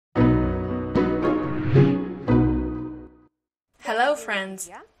friends,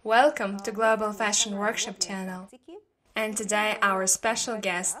 welcome to Global Fashion Workshop channel. And today our special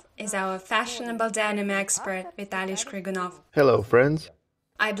guest is our fashionable denim expert Vitaliy Shkrigunov. Hello friends.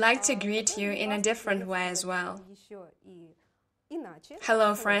 I'd like to greet you in a different way as well.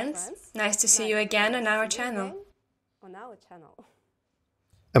 Hello friends, nice to see you again on our channel.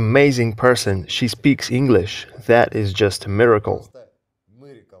 Amazing person, she speaks English. That is just a miracle.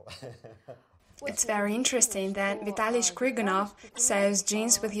 It's very interesting that Vitaliy Shkrigunov sews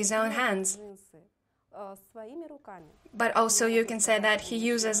jeans with his own hands. But also you can say that he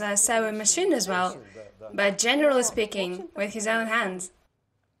uses a sewing machine as well, but generally speaking, with his own hands.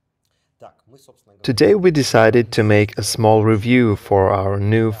 Today we decided to make a small review for our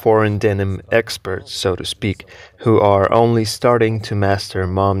new foreign denim experts, so to speak, who are only starting to master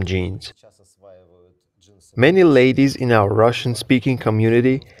mom jeans. Many ladies in our Russian-speaking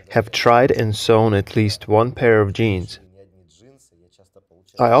community have tried and sewn at least one pair of jeans.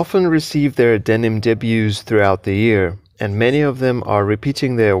 I often receive their denim debuts throughout the year, and many of them are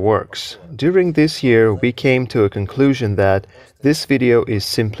repeating their works. During this year, we came to a conclusion that this video is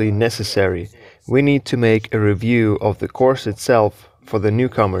simply necessary. We need to make a review of the course itself for the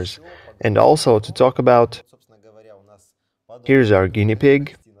newcomers, and also to talk about... Here's our guinea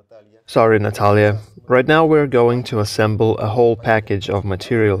pig. Sorry, Natalia. Right now we're going to assemble a whole package of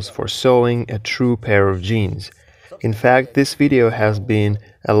materials for sewing a true pair of jeans. In fact, this video has been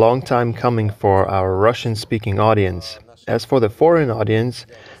a long time coming for our Russian-speaking audience. As for the foreign audience,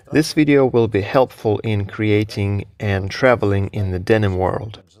 this video will be helpful in creating and traveling in the denim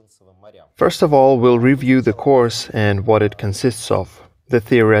world. First of all, we'll review the course and what it consists of, the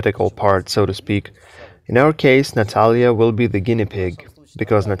theoretical part, so to speak. In our case, Natalia will be the guinea pig,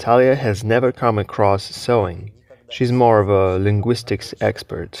 because Natalia has never come across sewing. She's more of a linguistics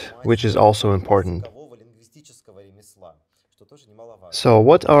expert, which is also important. So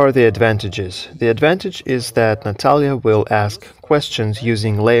what are the advantages? The advantage is that Natalia will ask questions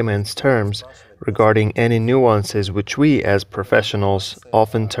using layman's terms regarding any nuances which we as professionals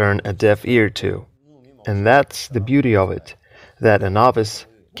often turn a deaf ear to. And that's the beauty of it, that a novice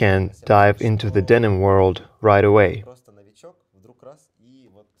can dive into the denim world right away.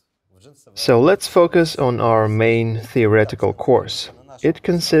 So let's focus on our main theoretical course. It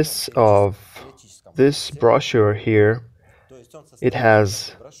consists of this brochure here. It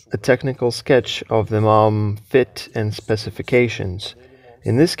has a technical sketch of the mom fit and specifications.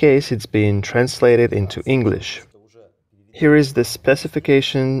 In this case, it's been translated into English. Here is the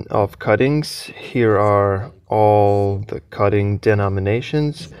specification of cuttings. Here are all the cutting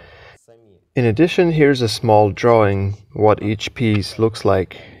denominations. In addition, here's a small drawing, what each piece looks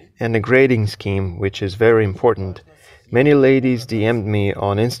like, and a grading scheme, which is very important. Many ladies DM'd me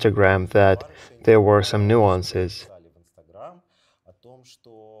on Instagram that there were some nuances.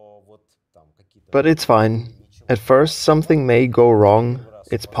 But it's fine. At first, something may go wrong.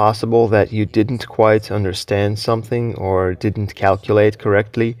 It's possible that you didn't quite understand something or didn't calculate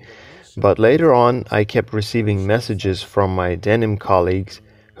correctly. But later on, I kept receiving messages from my denim colleagues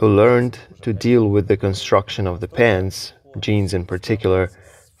who learned to deal with the construction of the pants, jeans in particular,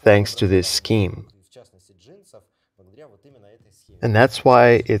 thanks to this scheme. And that's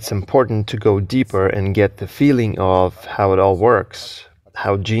why it's important to go deeper and get the feeling of how it all works,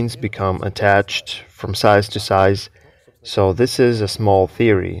 how jeans become attached from size to size. So this is a small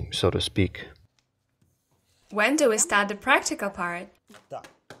theory, so to speak. When do we start the practical part?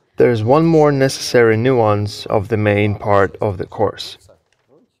 There's one more necessary nuance of the main part of the course.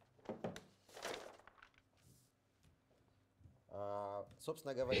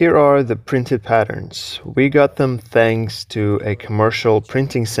 Here are the printed patterns. We got them thanks to a commercial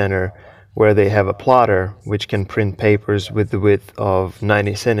printing center where they have a plotter which can print papers with the width of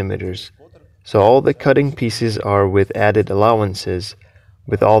 90 centimeters. So all the cutting pieces are with added allowances,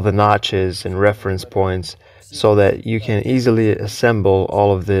 with all the notches and reference points, so that you can easily assemble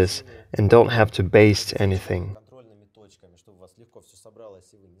all of this and don't have to baste anything.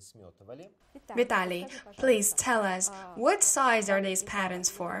 Vitaliy, please tell us, what size are these patterns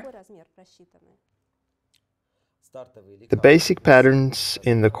for? The basic patterns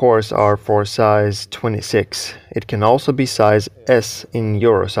in the course are for size 26. It can also be size S in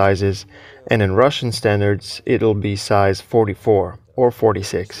Euro sizes, and in Russian standards it'll be size 44 or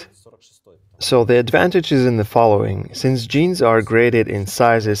 46. So the advantage is in the following. Since jeans are graded in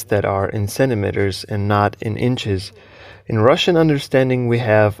sizes that are in centimeters and not in inches, in Russian understanding we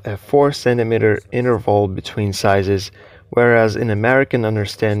have a 4 centimeter interval between sizes, whereas in American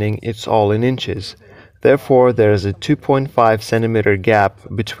understanding it's all in inches. Therefore, there is a 2.5 centimeter gap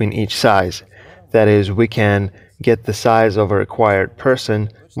between each size. That is, we can get the size of a required person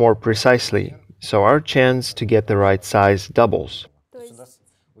more precisely, so our chance to get the right size doubles.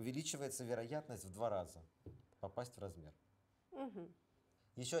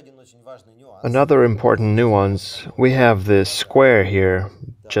 Another important nuance, we have this square here,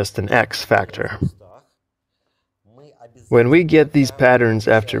 just an X factor. When we get these patterns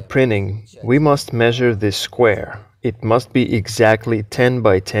after printing, we must measure this square. It must be exactly 10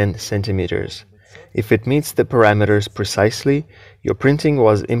 by 10 centimeters. If it meets the parameters precisely, your printing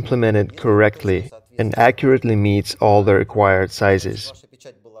was implemented correctly and accurately meets all the required sizes.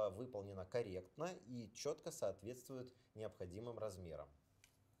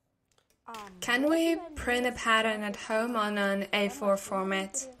 Can we print a pattern at home on an A4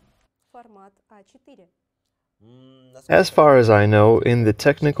 format? As far as I know, in the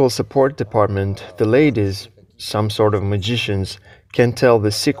technical support department, the ladies, some sort of magicians, can tell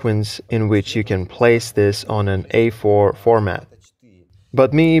the sequence in which you can place this on an A4 format.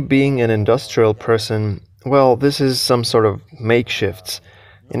 But me, being an industrial person, well, this is some sort of makeshifts.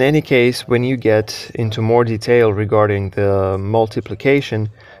 In any case, when you get into more detail regarding the multiplication,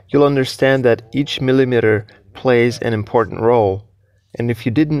 you'll understand that each millimeter plays an important role. And if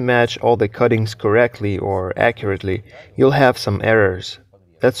you didn't match all the cuttings correctly or accurately, you'll have some errors.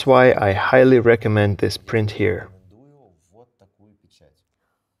 That's why I highly recommend this print here.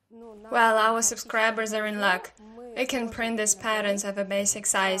 Well, our subscribers are in luck. We can print these patterns of a basic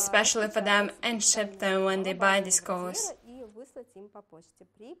size, especially for them, and ship them when they buy this course.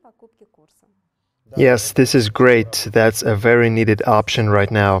 Yes, this is great. That's a very needed option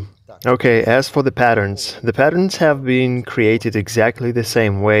right now. Okay, as for the patterns have been created exactly the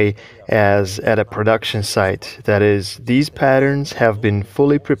same way as at a production site. That is, these patterns have been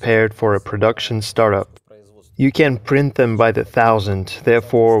fully prepared for a production startup. You can print them by the thousand,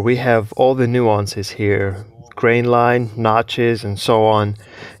 therefore we have all the nuances here. Grain line, notches, and so on.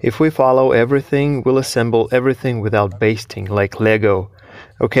 If we follow everything, we'll assemble everything without basting, like Lego.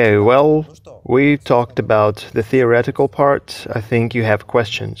 Okay, well, we talked about the theoretical part. I think you have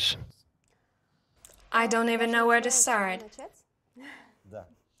questions. I don't even know where to start.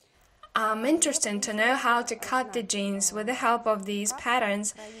 I'm interested to know how to cut the jeans with the help of these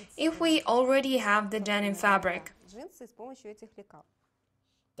patterns if we already have the denim fabric.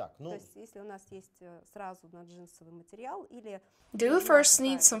 Do we first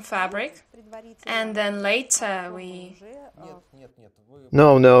need some fabric, and then later we...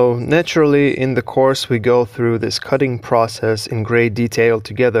 No, naturally in the course we go through this cutting process in great detail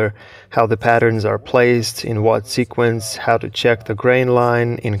together, how the patterns are placed, in what sequence, how to check the grain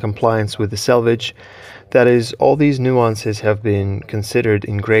line in compliance with the selvage. That is, all these nuances have been considered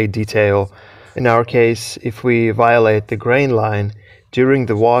in great detail. In our case, if we violate the grain line, during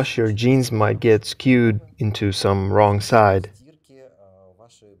the wash your jeans might get skewed into some wrong side.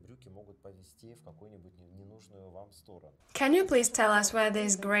 Can you please tell us where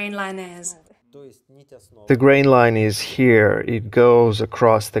this grain line is? The grain line is here. It goes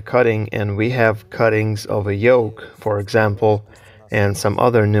across the cutting, and we have cuttings of a yoke, for example, and some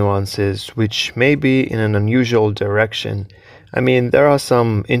other nuances which may be in an unusual direction. I mean, there are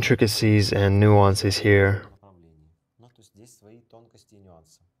some intricacies and nuances here.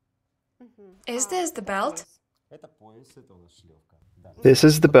 Is this the belt? This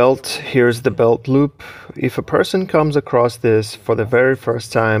is the belt, here's the belt loop. If a person comes across this for the very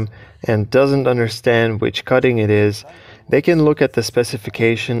first time and doesn't understand which cutting it is, they can look at the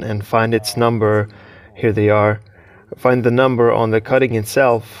specification and find its number. Here they are. Find the number on the cutting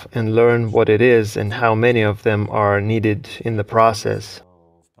itself and learn what it is and how many of them are needed in the process.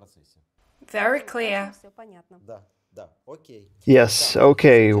 Very clear. Yes,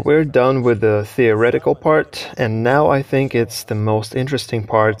 okay, we're done with the theoretical part, and now I think it's the most interesting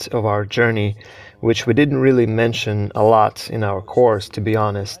part of our journey, which we didn't really mention a lot in our course, to be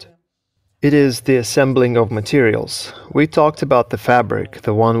honest. It is the assembling of materials. We talked about the fabric,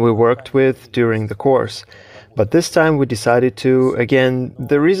 the one we worked with during the course, but this time we decided to, again,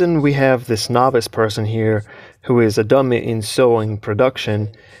 the reason we have this novice person here, who is a dummy in sewing production,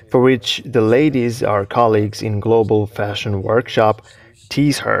 for which the ladies, our colleagues in Global Fashion Workshop,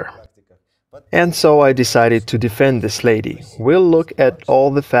 tease her. And so I decided to defend this lady. We'll look at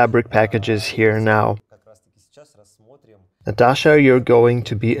all the fabric packages here now. Natasha, you're going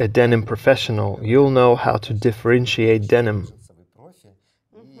to be a denim professional. You'll know how to differentiate denim.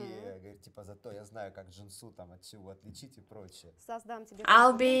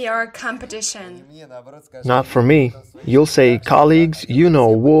 I'll be your competition. Not for me. You'll say, colleagues, you know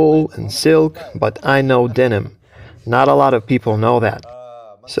wool and silk, but I know denim. Not a lot of people know that.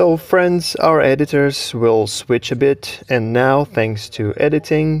 So, friends, our editors will switch a bit, and now, thanks to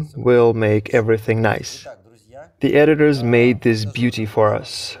editing, we'll make everything nice. The editors made this beauty for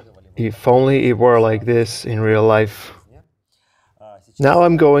us. If only it were like this in real life. Now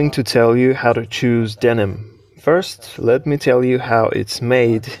I'm going to tell you how to choose denim. First, let me tell you how it's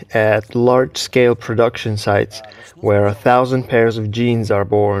made at large-scale production sites where 1,000 pairs of jeans are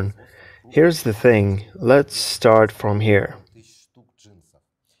born. Here's the thing, let's start from here.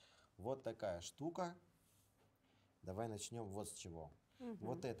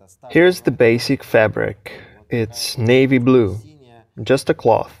 Here's the basic fabric. It's navy blue, just a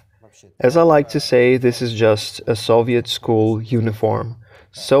cloth. As I like to say, this is just a Soviet school uniform.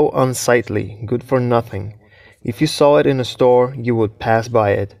 So unsightly, good for nothing. If you saw it in a store, you would pass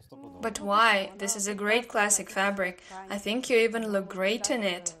by it. But why? This is a great classic fabric. I think you even look great in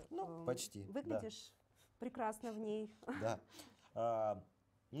it.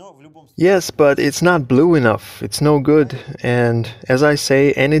 Yes, but it's not blue enough. It's no good. And as I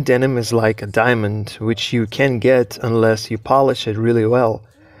say, any denim is like a diamond, which you can get unless you polish it really well.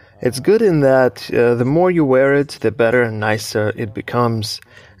 It's good in that the more you wear it, the better and nicer it becomes.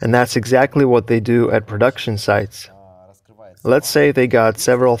 And that's exactly what they do at production sites. Let's say they got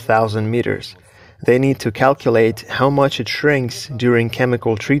several thousand meters. They need to calculate how much it shrinks during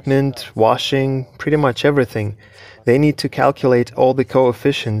chemical treatment, washing, pretty much everything. They need to calculate all the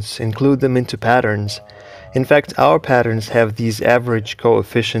coefficients, include them into patterns. In fact, our patterns have these average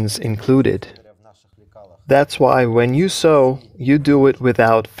coefficients included. That's why when you sew, you do it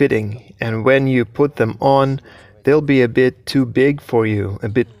without fitting, and when you put them on, they'll be a bit too big for you, a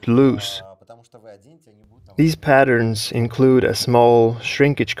bit loose. These patterns include a small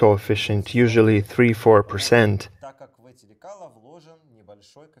shrinkage coefficient, usually 3–4%.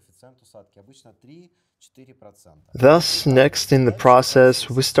 Thus, next in the process,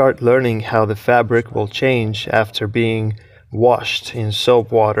 we start learning how the fabric will change after being washed in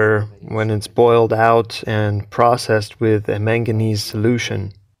soap water, when it's boiled out and processed with a manganese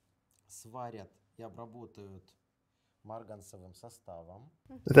solution.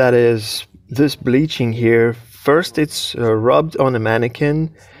 That is, this bleaching here, first it's rubbed on a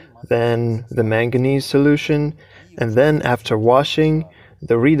mannequin, then the manganese solution, and then after washing,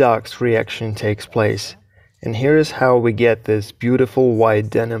 the redox reaction takes place. And here is how we get this beautiful white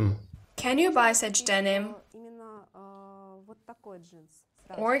denim. Can you buy such denim?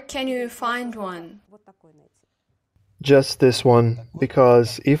 Or can you find one? Just this one,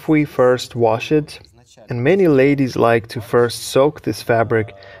 because if we first wash it, and many ladies like to first soak this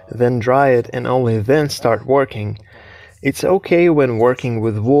fabric, then dry it and only then start working. It's okay when working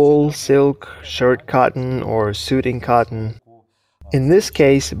with wool, silk, shirt cotton or suiting cotton. In this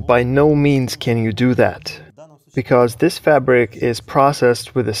case, by no means can you do that, because this fabric is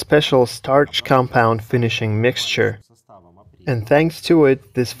processed with a special starch compound finishing mixture. And thanks to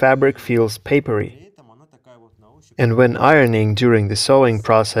it, this fabric feels papery. And when ironing during the sewing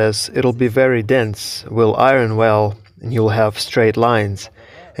process, it'll be very dense, will iron well, and you'll have straight lines.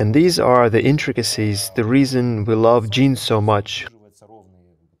 And these are the intricacies, the reason we love jeans so much.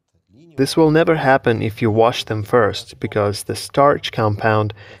 This will never happen if you wash them first, because the starch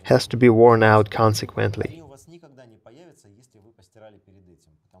compound has to be worn out consequently.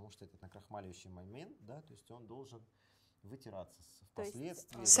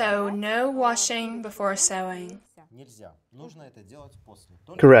 So, no washing before sewing.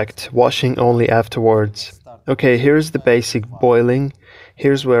 Correct, washing only afterwards. Okay, here's the basic boiling.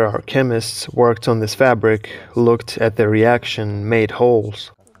 Here's where our chemists worked on this fabric, looked at the reaction, made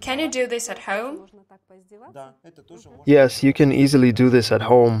holes. Can you do this at home? Yes, you can easily do this at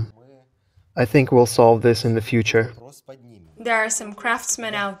home. I think we'll solve this in the future. There are some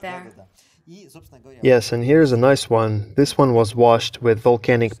craftsmen out there. Yes, and here's a nice one. This one was washed with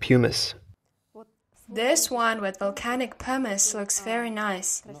volcanic pumice. This one with volcanic pumice looks very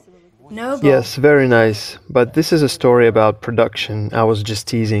nice. Noble. Yes, very nice. But this is a story about production. I was just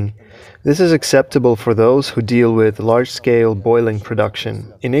teasing. This is acceptable for those who deal with large-scale boiling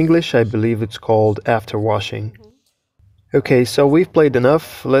production. In English, I believe it's called after washing. Okay, so we've played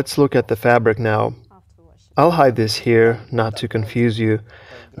enough. Let's look at the fabric now. I'll hide this here, not to confuse you.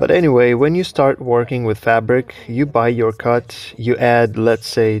 But anyway, when you start working with fabric, you buy your cut, you add, let's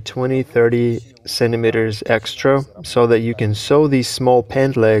say, 20–30 centimeters extra, so that you can sew these small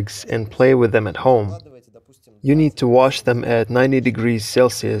pant legs and play with them at home. You need to wash them at 90 degrees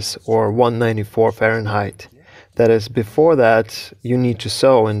Celsius or 194 Fahrenheit. That is, before that, you need to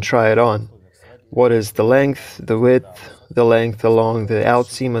sew and try it on. What is the length, the width, the length along the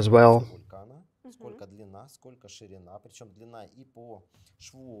outseam as well.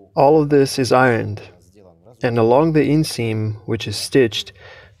 All of this is ironed, and along the inseam, which is stitched,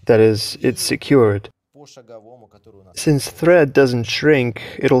 that is, it's secured. Since thread doesn't shrink,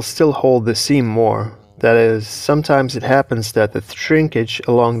 it'll still hold the seam more. That is, sometimes it happens that the shrinkage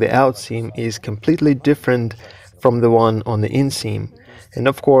along the outseam is completely different from the one on the inseam, and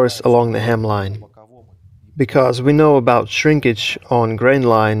of course along the hemline. Because we know about shrinkage on grain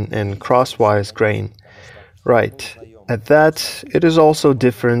line and crosswise grain. Right. At that, it is also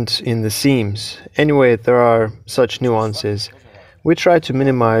different in the seams. Anyway, there are such nuances. We try to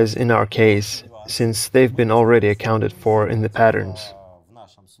minimize in our case, since they've been already accounted for in the patterns.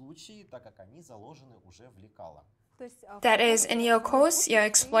 That is, in your course, you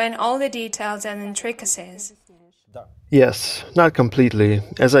explain all the details and intricacies. Yes, not completely.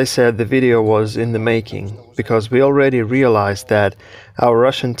 As I said, the video was in the making, because we already realized that our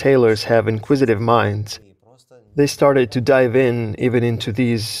Russian tailors have inquisitive minds. They started to dive in even into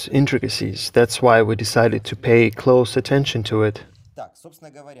these intricacies. That's why we decided to pay close attention to it.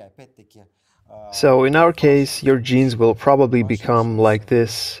 So in our case, your jeans will probably become like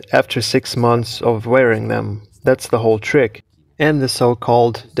this after 6 months of wearing them. That's the whole trick. And the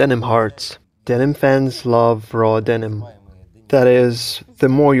so-called denim hearts. Denim fans love raw denim. That is, the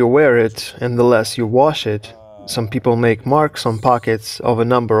more you wear it and the less you wash it, some people make marks on pockets of a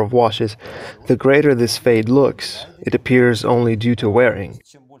number of washes, the greater this fade looks. It appears only due to wearing.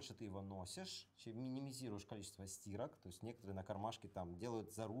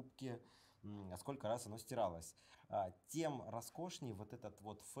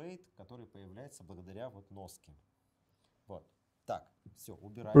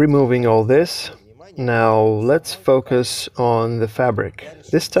 Removing all this, now let's focus on the fabric.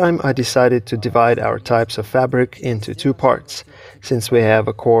 This time I decided to divide our types of fabric into 2 parts, since we have,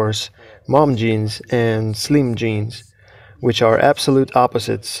 of course, mom jeans and slim jeans, which are absolute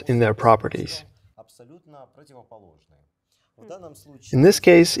opposites in their properties. In this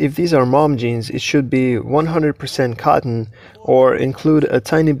case, if these are mom jeans, it should be 100% cotton or include a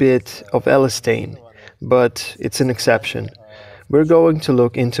tiny bit of elastane, but it's an exception. We're going to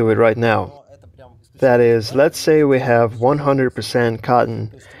look into it right now. That is, let's say we have 100%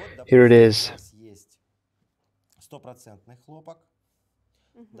 cotton. Here it is.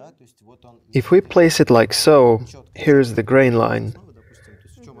 If we place it like so, here's the grain line,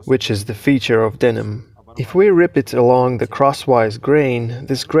 which is the feature of denim. If we rip it along the crosswise grain,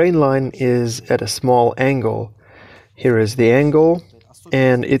 this grain line is at a small angle. Here is the angle,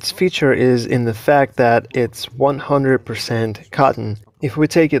 and its feature is in the fact that it's 100% cotton. If we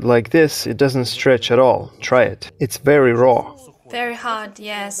take it like this, it doesn't stretch at all. Try it. It's very raw. Very hard,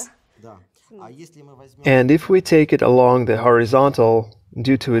 yes. And if we take it along the horizontal,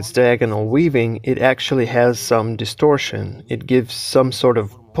 due to its diagonal weaving, it actually has some distortion. It gives some sort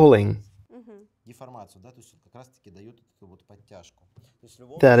of pulling.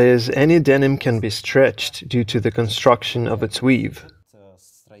 That is, any denim can be stretched due to the construction of its weave.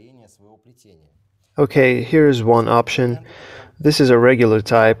 Okay, here's one option. This is a regular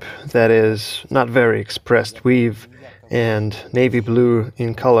type, that is, not very expressed weave, and navy blue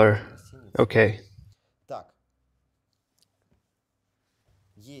in color. Okay.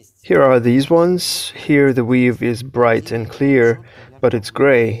 Here are these ones. Here the weave is bright and clear, but it's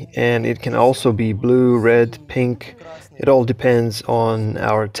gray, and it can also be blue, red, pink. It all depends on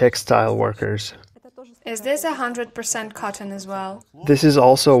our textile workers. Is this 100% cotton as well? This is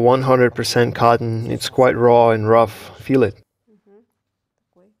also 100% cotton. It's quite raw and rough. Feel it.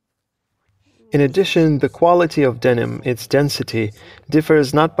 In addition, the quality of denim, its density,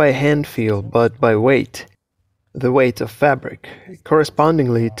 differs not by hand feel, but by weight. The weight of fabric.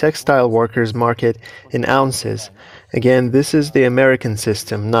 Correspondingly, textile workers mark it in ounces. Again, this is the American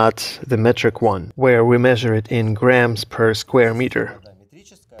system, not the metric one, where we measure it in grams per square meter.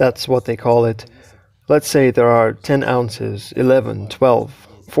 That's what they call it. Let's say there are 10 ounces, 11, 12.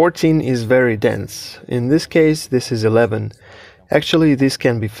 14 is very dense. In this case, this is 11. Actually, this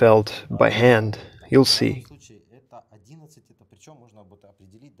can be felt by hand. You'll see.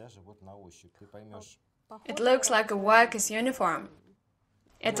 It looks like a worker's uniform.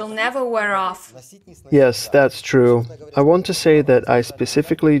 It'll never wear off. Yes, that's true. I want to say that I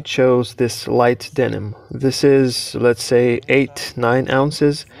specifically chose this light denim. This is, let's say, 8-9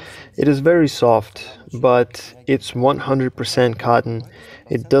 ounces. It is very soft, but it's 100% cotton.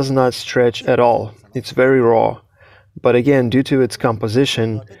 It does not stretch at all. It's very raw. But again, due to its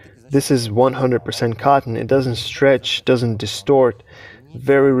composition, this is 100% cotton. It doesn't stretch, doesn't distort,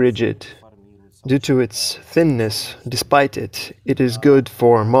 very rigid. Due to its thinness, despite it, it is good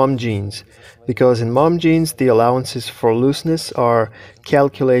for mom jeans, because in mom jeans the allowances for looseness are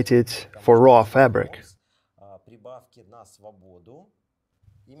calculated for raw fabric.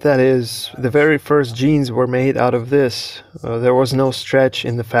 That is, the very first jeans were made out of this. There was no stretch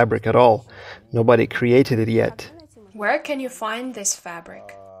in the fabric at all. Nobody created it yet. Where can you find this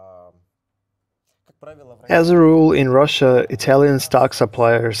fabric? As a rule, in Russia, Italian stock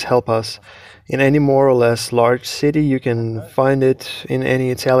suppliers help us. In any more or less large city, you can find it in any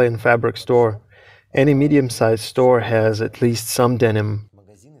Italian fabric store. Any medium-sized store has at least some denim.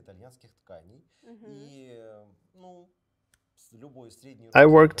 I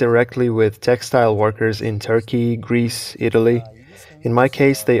work directly with textile workers in Turkey, Greece, Italy. In my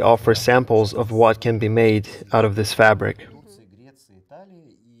case, they offer samples of what can be made out of this fabric.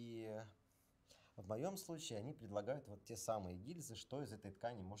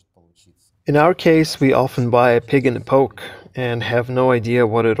 In our case, we often buy a pig in a poke and have no idea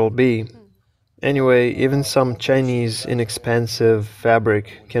what it'll be. Anyway, even some Chinese inexpensive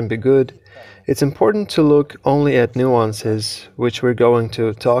fabric can be good. It's important to look only at nuances, which we're going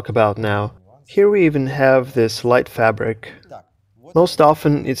to talk about now. Here we even have this light fabric. Most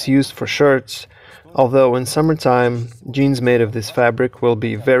often it's used for shirts, although in summertime, jeans made of this fabric will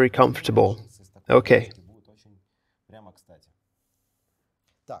be very comfortable. Okay.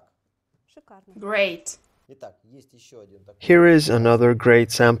 Great. Here is another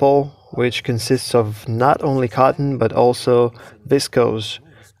great sample, which consists of not only cotton but also viscose.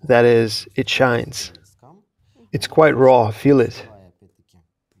 That is, it shines. It's quite raw, feel it.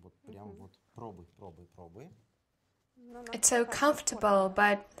 It's so comfortable,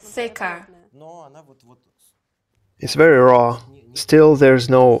 but thicker. It's very raw. Still, there's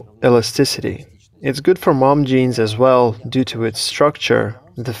no elasticity. It's good for mom jeans as well, due to its structure,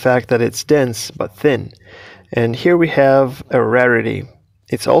 the fact that it's dense but thin. And here we have a rarity.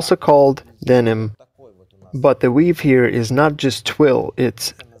 It's also called denim. But the weave here is not just twill,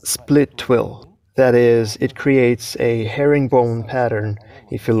 it's split twill. That is, it creates a herringbone pattern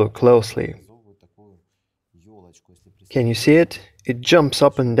if you look closely. Can you see it? It jumps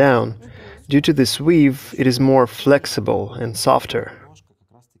up and down. Due to this weave, it is more flexible and softer.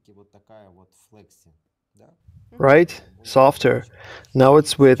 Right? Softer. Now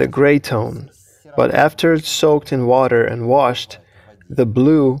it's with a gray tone. But after it's soaked in water and washed, the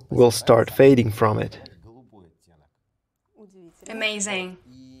blue will start fading from it. Amazing.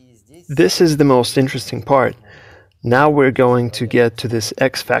 This is the most interesting part. Now we're going to get to this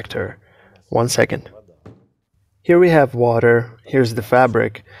X factor. 1 second. Here we have water, here's the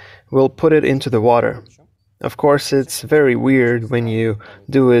fabric. We'll put it into the water. Of course, it's very weird when you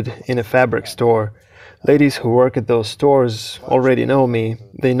do it in a fabric store. Ladies who work at those stores already know me.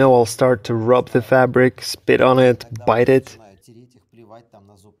 They know I'll start to rub the fabric, spit on it, bite it.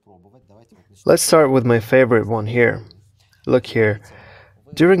 Let's start with my favorite one here. Look here.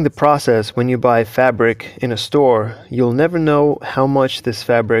 During the process, when you buy fabric in a store, you'll never know how much this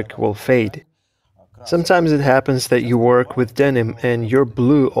fabric will fade. Sometimes it happens that you work with denim and you're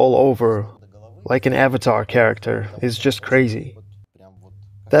blue all over, like an Avatar character. It's just crazy.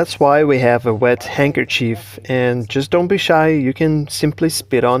 That's why we have a wet handkerchief, and just don't be shy, you can simply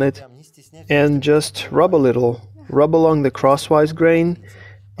spit on it and just rub a little. Rub along the crosswise grain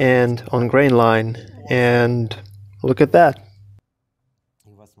and on grain line, and look at that.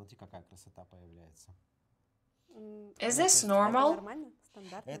 Is this normal?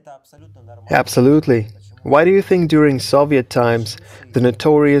 Absolutely. Why do you think during Soviet times the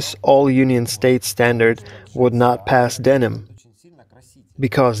notorious all-Union State standard would not pass denim?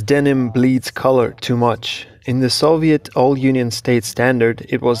 Because denim bleeds color too much. In the Soviet all-Union State standard,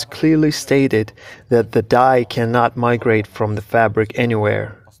 it was clearly stated that the dye cannot migrate from the fabric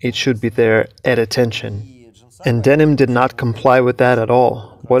anywhere. It should be there at attention. And denim did not comply with that at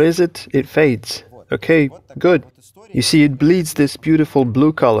all. What is it? It fades. Okay, good. You see, it bleeds this beautiful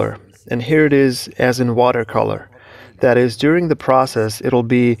blue color, and here it is as in watercolor. That is, during the process, it'll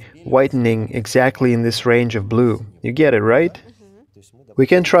be whitening exactly in this range of blue. You get it, right? We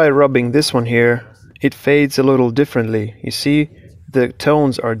can try rubbing this one here. It fades a little differently. You see, the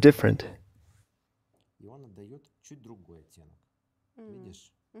tones are different.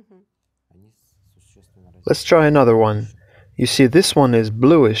 Let's try another one. You see, this one is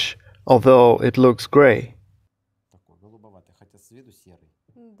bluish, although it looks gray.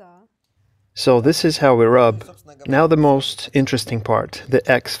 So this is how we rub. Now the most interesting part, the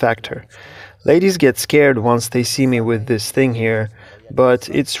X factor. Ladies get scared once they see me with this thing here, but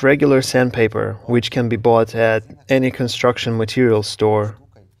it's regular sandpaper, which can be bought at any construction materials store.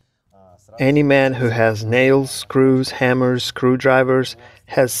 Any man who has nails, screws, hammers, screwdrivers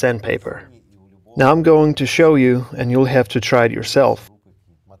has sandpaper. Now I'm going to show you, and you'll have to try it yourself.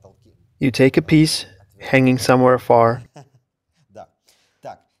 You take a piece, hanging somewhere far, Да.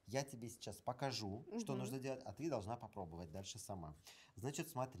 Так, я тебе сейчас покажу, что нужно делать, а ты должна попробовать дальше сама. Значит,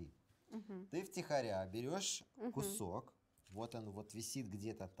 смотри. Ты втихаря берешь кусок, вот он вот висит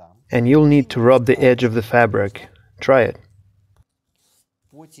где-то там. and you'll need to rub the edge of the fabric. Try it.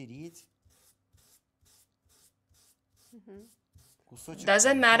 Потереть. Кусочек Does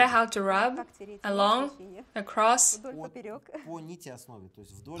it matter how to rub? Along? Across? по нити основе, то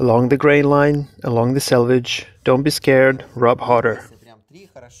есть вдоль. Along the grain line, along the selvage. Don't be scared, rub harder. Если прям 3,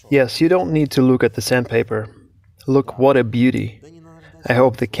 хорошо. Yes, you don't need to look at the sandpaper. Look what a beauty. Да не надо ждать. I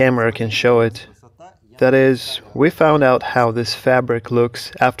hope the camera can show it. Красота. Я That is, we found out how this fabric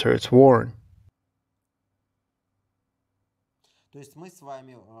looks after it's worn. То есть мы с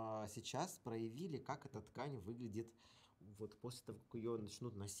вами сейчас проявили, как эта ткань выглядит вот после того, как ее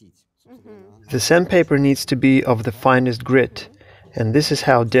начнут носить. Собственно говоря, The sandpaper needs to be of the finest grit, and this is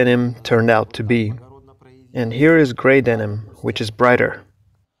how denim turned out to be. благородно проявили. And here is gray denim, which is brighter.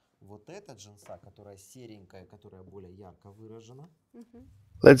 Вот эта джинса, которая серенькая, которая более ярко выражена,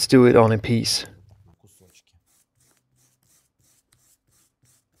 Let's do it on a piece. вот так на кусочки.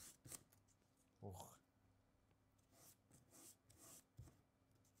 Ох.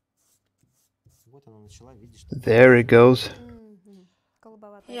 Вот она начала, видишь, There it goes.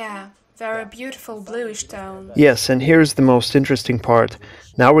 Yeah, very beautiful bluish tone. Yes, and here's the most interesting part.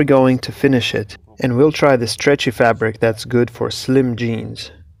 Now we're going to finish it, and we'll try the stretchy fabric that's good for slim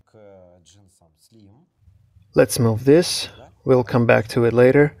jeans. к джинсам Slim. Let's move this. We'll come back to it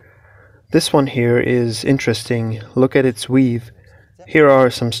later. This one here is interesting. Look at its weave. Here are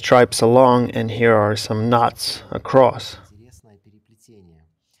some stripes along, and here are some knots across. Интересное переплетение.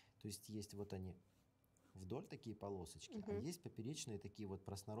 То есть есть вот они вдоль такие полосочки, а есть поперечные такие вот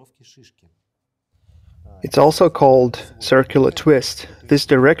просноровки шишки. It's also called circular twist. This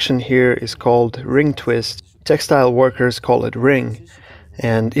direction here is called ring twist. Textile workers call it ring.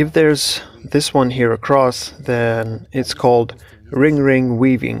 And if there's this one here across, then it's called ring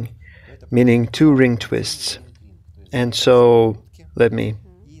weaving, meaning two ring twists. And so, let me.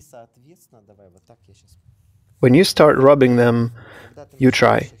 И, соответственно, давай вот так я сейчас. When you start rubbing them, you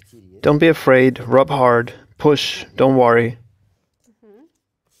try. Don't be afraid, rub hard, push, don't worry.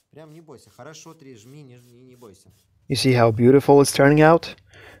 Прям не бойся. Хорошо три, жми, не бойся. You see how beautiful it's turning out?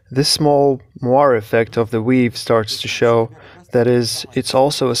 This small moire effect of the weave starts to show. That is, it's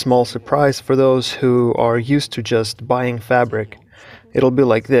also a small surprise for those who are used to just buying fabric. It'll be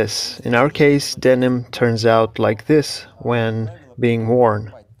like this. In our case, denim turns out like this when being worn.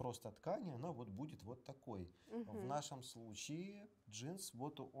 Покупать просто ткань, она вот будет вот такой. В нашем случае джинс,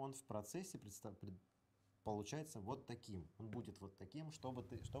 вот он в процессе получается вот таким. Он будет вот таким, чтобы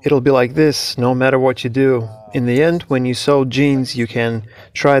ты... It'll be like this no matter what you do. In the end, when you sew jeans, you can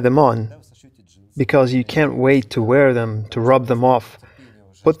try them on, Когда вы сошьете джинсы, because you can't wait to wear them, to rub them off.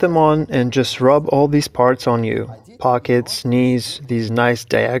 Put them on and just rub all these parts on you. Pockets, knees, these nice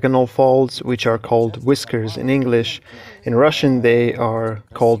diagonal folds, which are called whiskers in English. In Russian, they are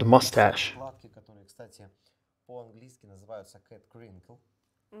called mustache. складки, которые, кстати, по-английски называются cat crinkle.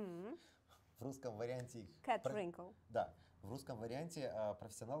 В русском варианте их... Cat wrinkle. Да, в русском варианте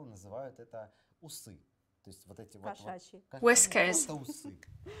профессионалы называют это усы. То есть вот эти вот... Кошачьи. Whiskers. Это усы.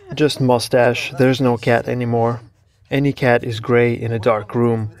 Just mustache, there's no cat anymore. Any cat is gray in a dark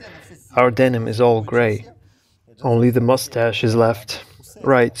room. Our denim is all gray. Only the mustache is left.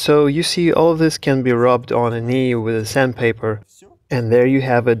 Right, so you see all of this can be rubbed on a knee with a sandpaper. And there you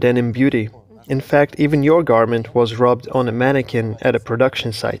have a denim beauty. In fact, even your garment was rubbed on a mannequin at a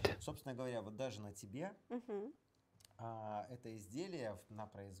production site. Собственно говоря, вот даже на тебе это изделие на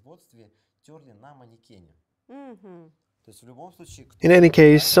производстве терли на манекене. То есть в любом случае... In any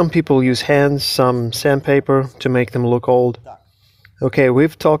case, some people use hands, some sandpaper to make them look old. Okay,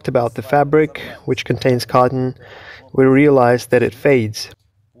 we've talked about the fabric, which contains cotton. We realized that it fades.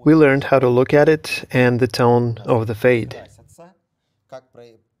 We learned how to look at it and the tone of the fade. Красятся, как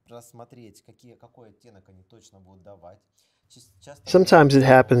просмотреть, какой оттенок они точно будут давать. Часто Sometimes it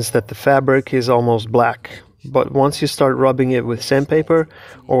happens that the fabric is almost black, but once you start rubbing it with sandpaper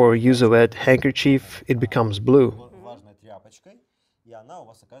or use a wet handkerchief, it becomes blue. влажной тряпочкой, и она у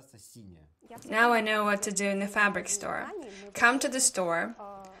вас оказывается синяя. Now I know what to do in the fabric store. Come to the store,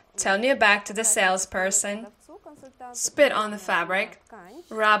 turn your back to the salesperson, spit on the fabric,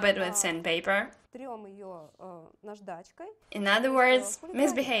 rub it with sandpaper. Трем ее наждачкой. In other words,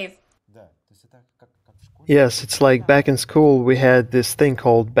 misbehave. Да, то есть это как в школе. Yes, it's like back in school we had this thing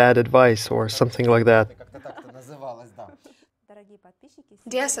called bad advice or something like that. Как-то так-то называлось, да.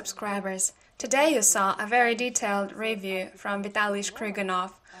 Dear subscribers, today you saw a very detailed review from Vitaliy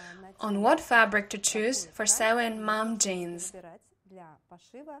Shkrigunov on what fabric to choose for sewing mom jeans.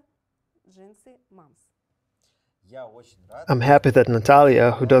 I'm happy that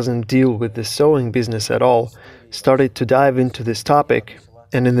Natalia, who doesn't deal with the sewing business at all, started to dive into this topic,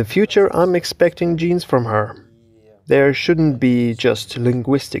 and in the future I'm expecting jeans from her. There shouldn't be just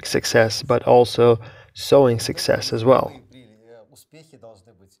linguistic success, but also sewing success as well. Успехи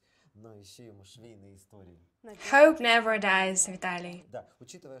должны быть, но еще и швейные истории. Hope never dies, Vitaliy. Да,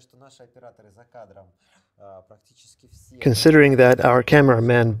 учитывая, что наши операторы за кадром практически все... Considering that our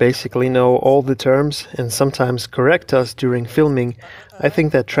cameramen basically know all the terms and sometimes correct us during filming, I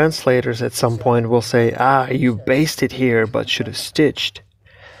think that translators at some point will say, "Ah, you basted here, but should have stitched."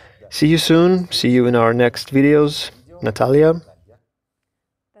 See you soon. See you in our next videos. Natalia?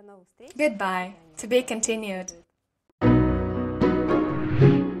 Goodbye. To be continued.